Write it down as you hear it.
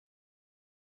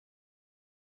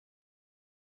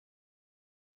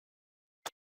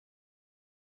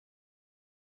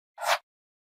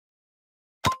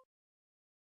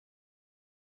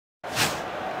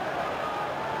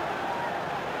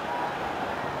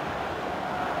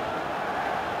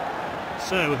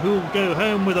So who'll go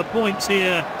home with the points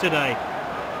here today?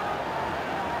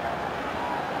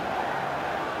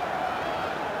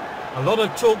 A lot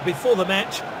of talk before the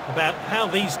match about how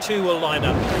these two will line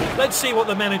up. Let's see what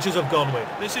the managers have gone with.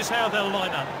 This is how they'll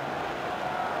line up.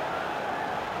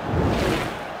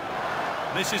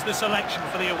 This is the selection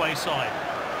for the away side.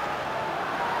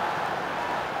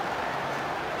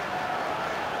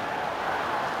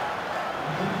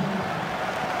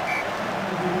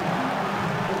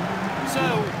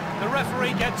 So, the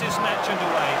referee gets his match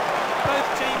underway.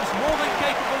 Both teams more than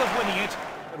capable of winning it,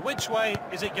 but which way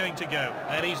is it going to go?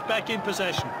 And he's back in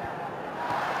possession.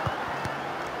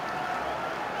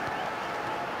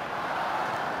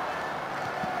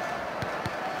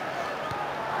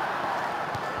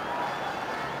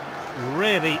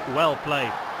 Really well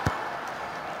played.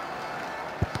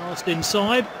 Passed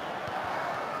inside.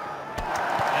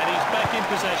 And he's back in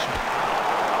possession.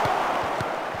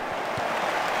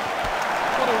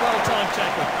 What a well-timed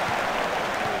tackle.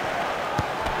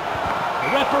 The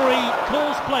referee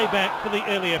calls playback for the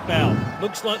earlier foul.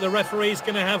 Looks like the referee's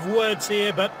going to have words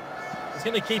here, but he's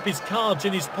going to keep his cards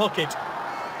in his pocket.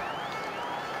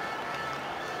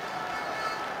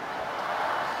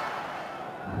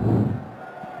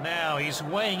 Now he's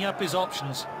weighing up his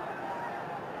options.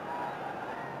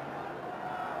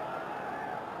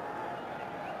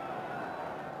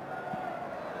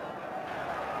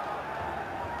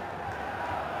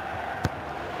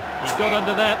 He got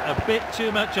under that a bit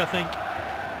too much, I think.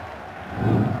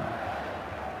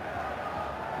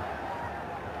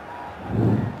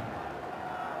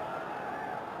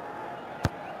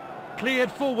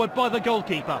 Cleared forward by the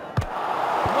goalkeeper.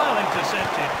 Well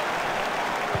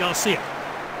intercepted. Garcia.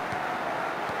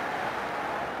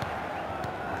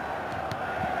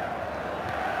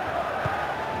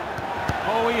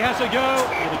 Oh, he has a go.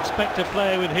 You'd expect a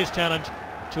player with his talent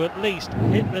to at least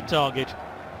hit the target.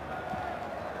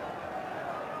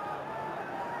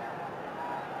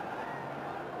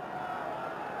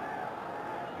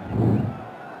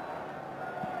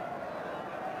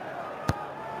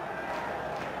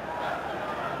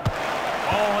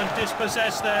 Oh, and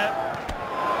dispossessed there.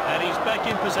 And he's back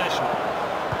in possession.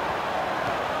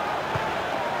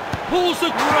 Pulls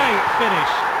a great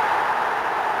finish.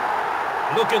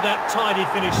 Look at that tidy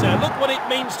finish there. Look what it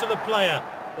means to the player.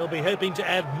 They'll be hoping to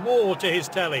add more to his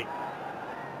tally.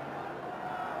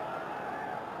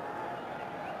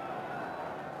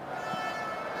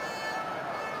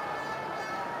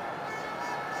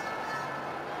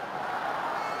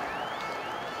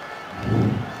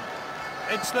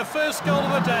 It's the first goal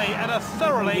of the day and a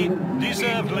thoroughly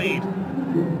deserved lead.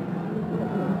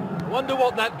 Wonder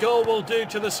what that goal will do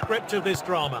to the script of this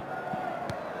drama.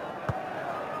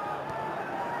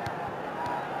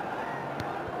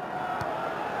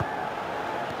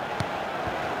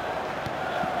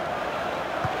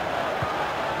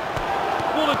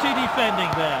 Quality defending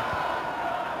there.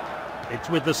 It's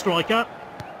with the striker.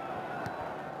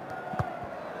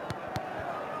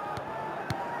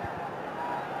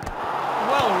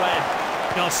 Well read.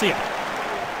 Garcia.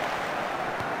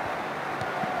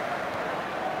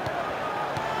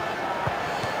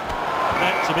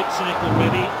 That's a bit cynical,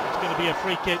 really. It's going to be a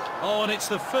free kick. Oh, and it's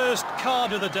the first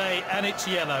card of the day, and it's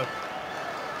yellow.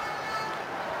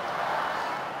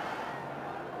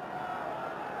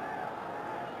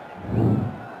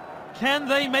 Can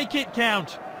they make it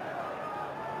count?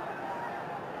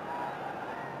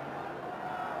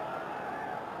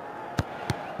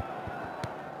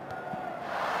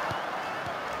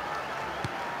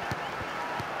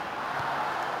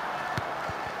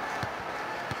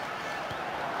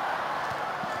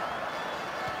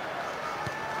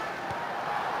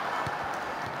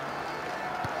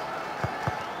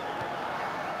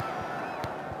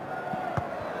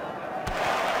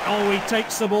 Oh, he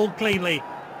takes the ball cleanly.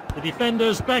 The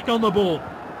defender's back on the ball.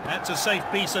 That's a safe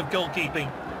piece of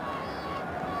goalkeeping.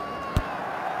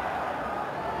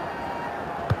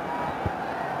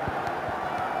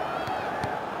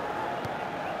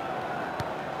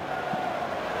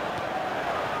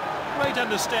 Great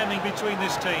understanding between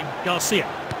this team. Garcia.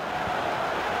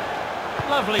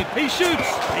 Lovely. He shoots.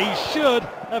 He should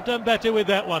have done better with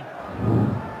that one.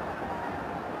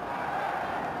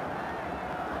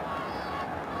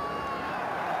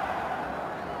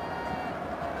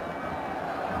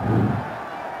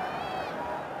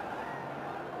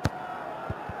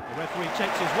 The referee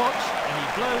checks his watch and he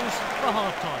blows for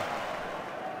half-time.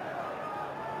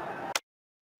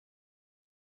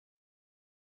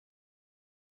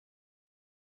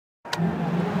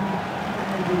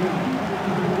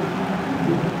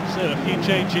 So a few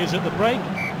changes at the break.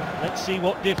 Let's see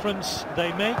what difference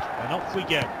they make, and off we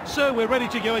go. So we're ready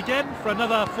to go again for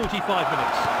another 45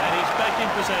 minutes. And he's back in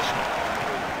possession.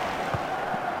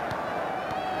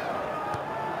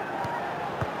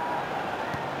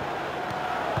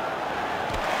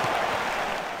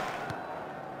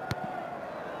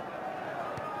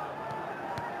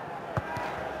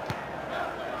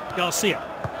 Garcia.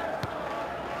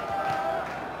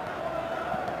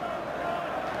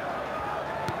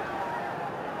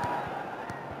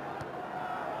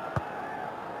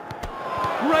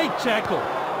 Great tackle.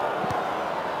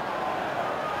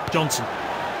 Johnson.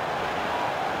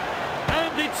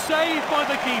 And it's saved by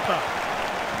the keeper.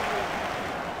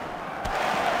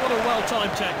 What a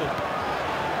well-timed tackle.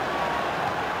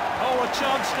 Oh, a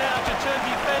chance now to turn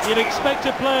defence. You'd expect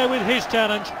a player with his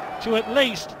talent to at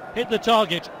least hit the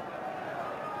target.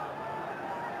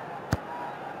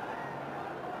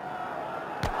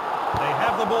 They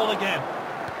have the ball again.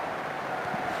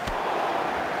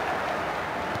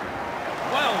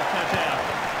 Well cut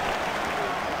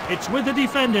out. It's with the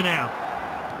defender now.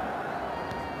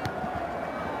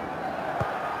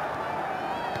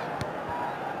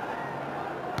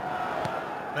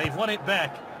 They've won it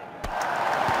back.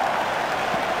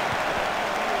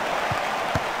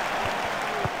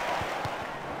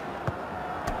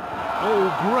 Oh,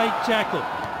 great tackle.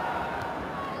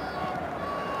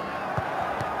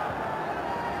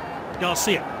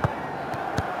 Garcia.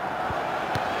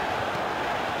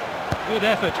 Good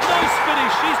effort. Nice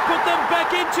finish. He's put them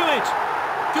back into it.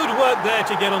 Good work there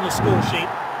to get on the score sheet.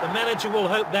 The manager will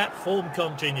hope that form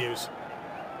continues.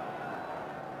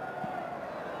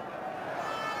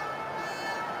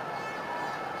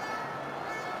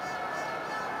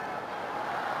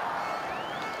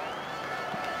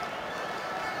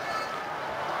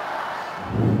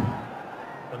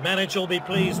 The manager will be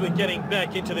pleased with getting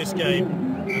back into this game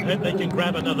and hope they can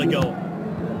grab another goal.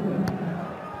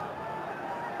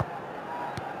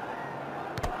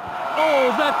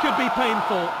 Oh, that could be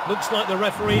painful. Looks like the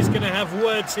referee's going to have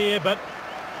words here, but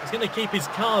he's going to keep his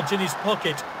cards in his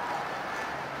pocket.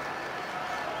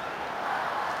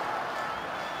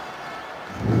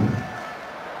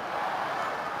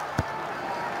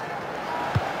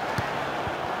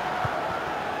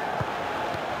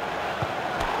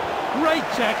 Great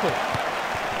tackle.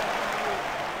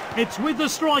 It's with the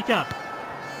striker.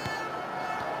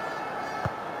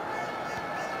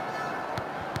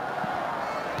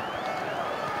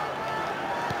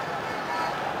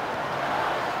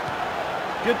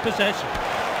 Good possession.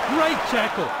 Great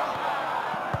tackle.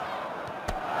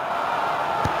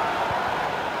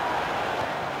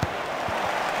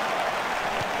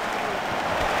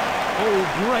 Oh,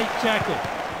 great tackle.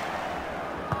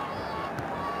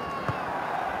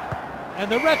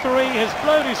 And the referee has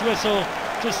blown his whistle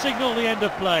to signal the end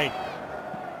of play.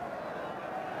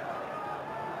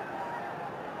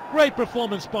 Great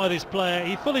performance by this player.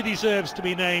 He fully deserves to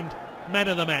be named man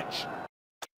of the match.